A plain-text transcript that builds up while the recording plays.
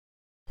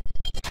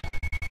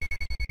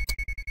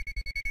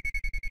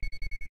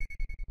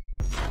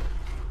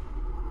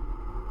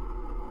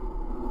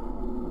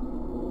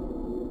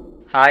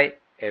Hi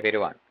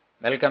everyone,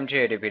 welcome to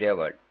Edupedia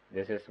World.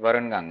 This is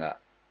Varun Ganga.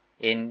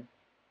 In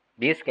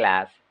this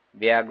class,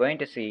 we are going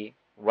to see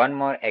one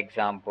more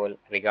example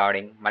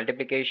regarding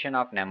multiplication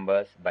of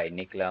numbers by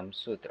Nikhlam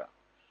Sutra.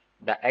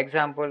 The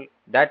example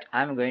that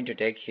I am going to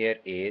take here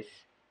is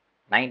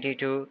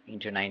 92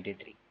 into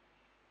 93.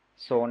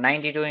 So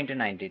 92 into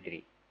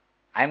 93.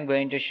 I am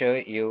going to show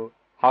you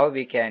how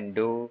we can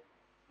do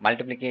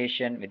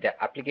multiplication with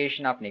the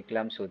application of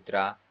Nikhilam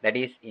Sutra, that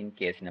is in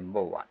case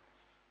number 1.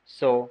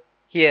 So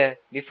here,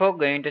 before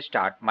going to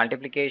start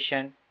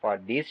multiplication for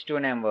these two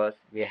numbers,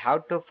 we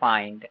have to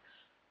find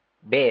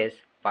base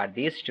for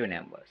these two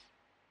numbers.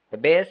 The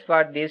base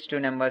for these two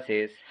numbers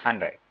is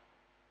 100.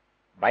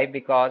 Why?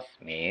 Because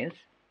means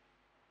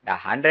the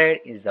 100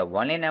 is the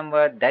only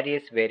number that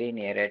is very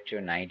nearer to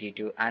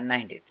 92 and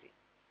 93.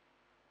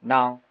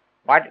 Now,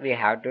 what we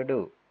have to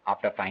do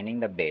after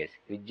finding the base,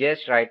 you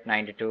just write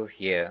 92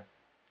 here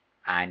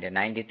and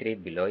 93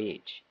 below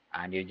each,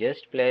 and you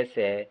just place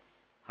a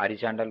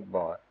horizontal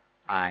bar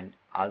and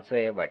also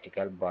a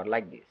vertical bar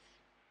like this.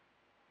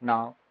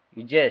 Now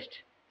you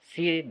just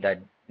see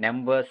the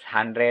numbers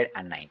 100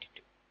 and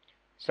 92.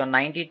 So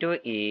 92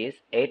 is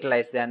 8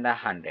 less than the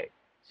 100.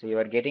 So you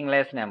are getting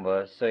less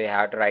numbers, so you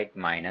have to write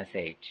minus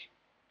 8.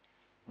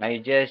 Now you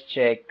just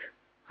check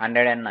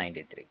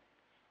 193.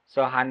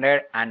 So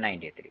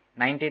 193.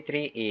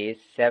 93 is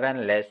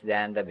 7 less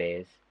than the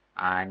base,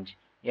 and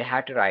you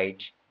have to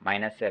write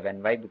minus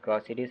 7. Why?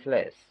 Because it is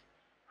less.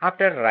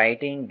 After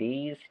writing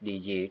these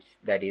digits,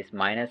 that is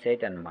minus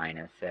 8 and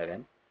minus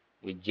 7,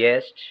 you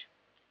just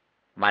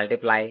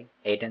multiply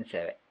 8 and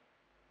 7.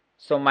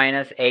 So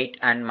minus 8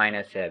 and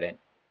minus 7,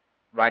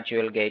 what you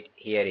will get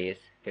here is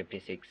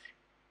 56.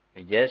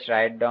 You just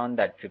write down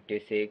that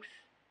 56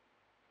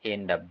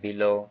 in the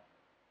below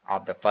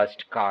of the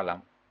first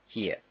column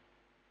here.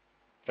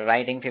 So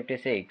writing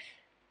 56,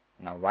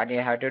 now what you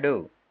have to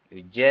do?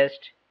 You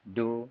just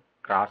do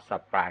cross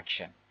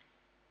subtraction,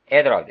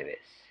 either of the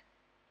ways.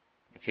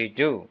 If you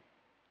do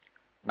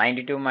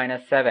 92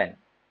 minus 7,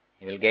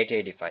 you will get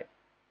 85.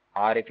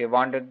 Or if you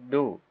want to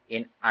do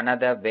in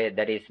another way,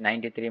 that is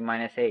 93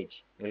 minus 8,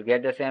 you will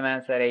get the same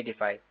answer,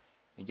 85.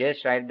 You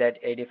just write that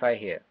 85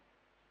 here.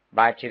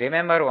 But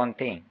remember one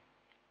thing,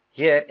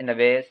 here in the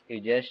base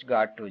you just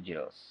got two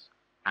zeros,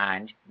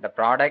 and the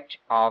product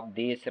of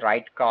this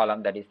right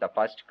column, that is the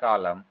first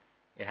column,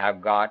 you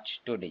have got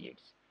two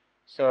digits.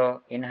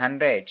 So in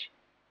 100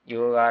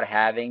 you are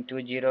having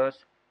two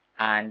zeros,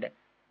 and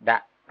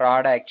the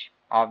product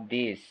of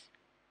this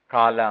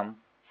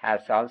column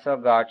has also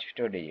got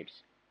two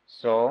digits.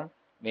 So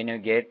when you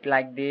get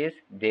like this,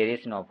 there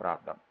is no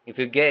problem. If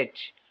you get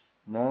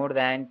more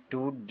than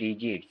two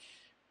digits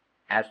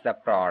as the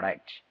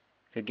product,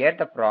 if you get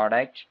the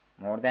product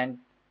more than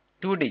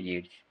two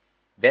digits,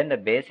 when the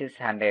base is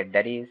 100,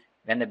 that is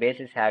when the base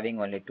is having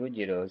only two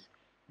zeros,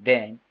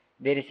 then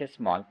there is a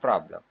small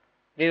problem.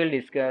 We will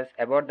discuss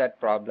about that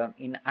problem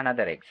in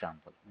another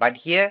example. But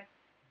here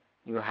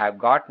you have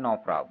got no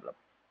problem,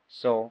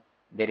 so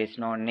there is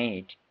no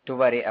need to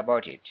worry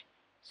about it.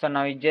 So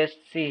now you just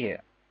see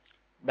here,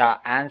 the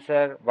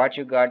answer what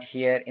you got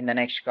here in the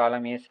next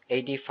column is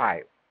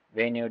 85.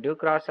 When you do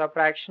cross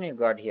subtraction, you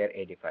got here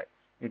 85.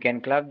 You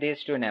can club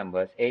these two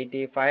numbers,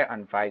 85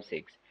 and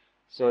 56.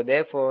 So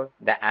therefore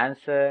the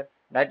answer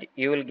that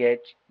you will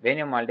get when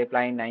you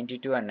multiply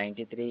 92 and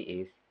 93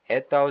 is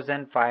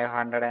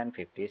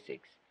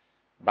 8556.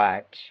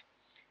 But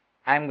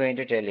I am going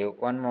to tell you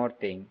one more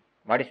thing.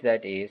 What is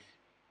that is,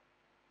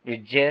 you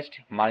just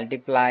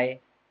multiply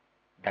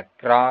the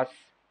cross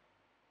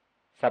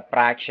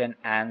subtraction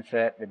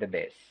answer with the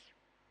base.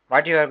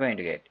 What you are going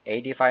to get?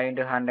 85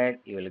 into 100,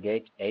 you will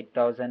get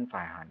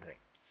 8500.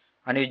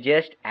 And you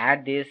just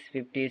add this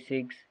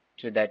 56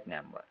 to that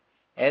number.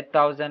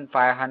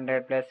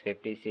 8500 plus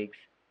 56,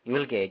 you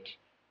will get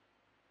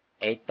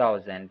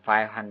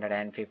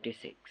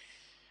 8556.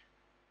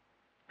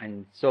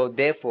 And so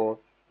therefore,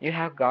 you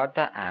have got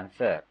the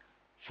answer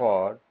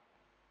for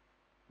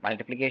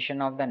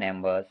multiplication of the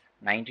numbers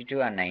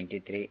 92 and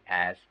 93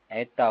 as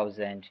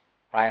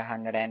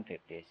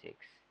 8556.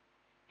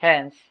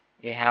 Hence,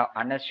 you have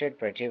understood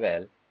pretty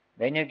well,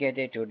 when you get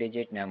a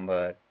two-digit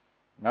number,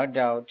 no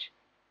doubt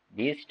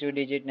these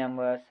two-digit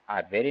numbers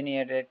are very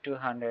near to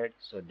 200,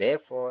 so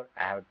therefore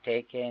I have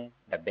taken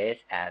the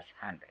base as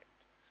 100.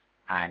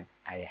 And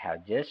I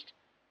have just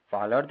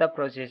followed the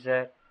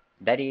procedure,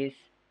 that is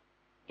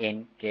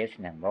in case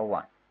number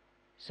 1.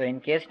 So in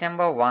case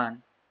number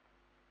 1,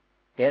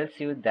 tells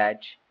you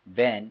that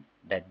when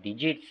the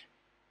digits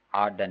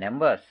or the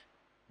numbers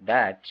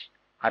that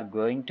are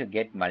going to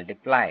get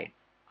multiplied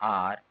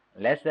are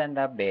less than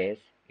the base,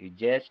 you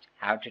just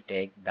have to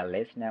take the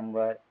less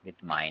number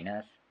with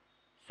minus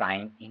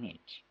sign in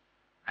it.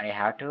 And you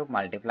have to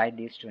multiply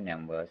these two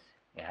numbers.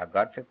 You have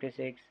got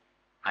 56,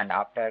 and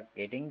after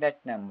getting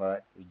that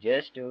number, you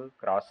just do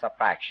cross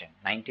subtraction,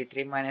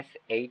 93 minus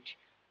 8,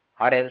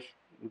 or else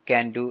you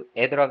can do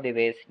either of the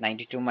ways,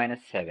 92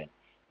 minus 7.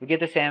 You get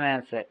the same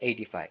answer,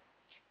 85.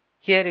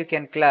 Here you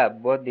can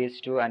club both these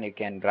two and you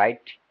can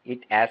write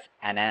it as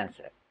an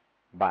answer.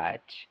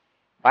 But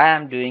why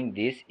I'm doing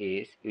this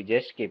is you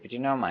just keep it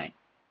in your mind.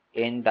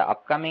 In the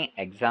upcoming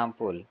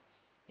example,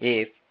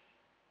 if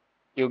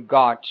you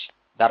got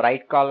the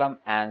right column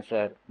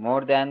answer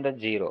more than the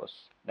zeros,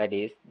 that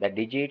is, the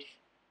digits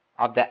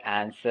of the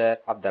answer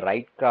of the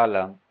right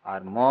column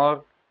are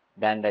more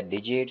than the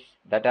digits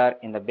that are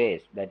in the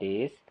base, that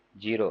is,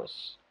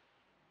 zeros,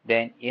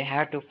 then you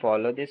have to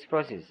follow this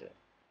procedure.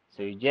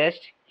 So you just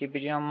keep it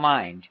in your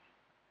mind,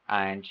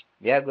 and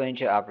we are going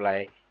to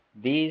apply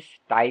this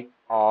type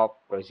of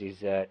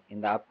procedure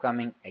in the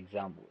upcoming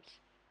examples.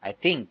 I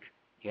think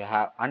you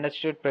have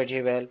understood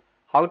pretty well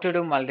how to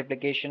do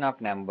multiplication of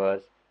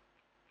numbers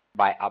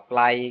by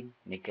applying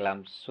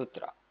Nikhilam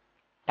Sutra.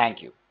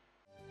 Thank you.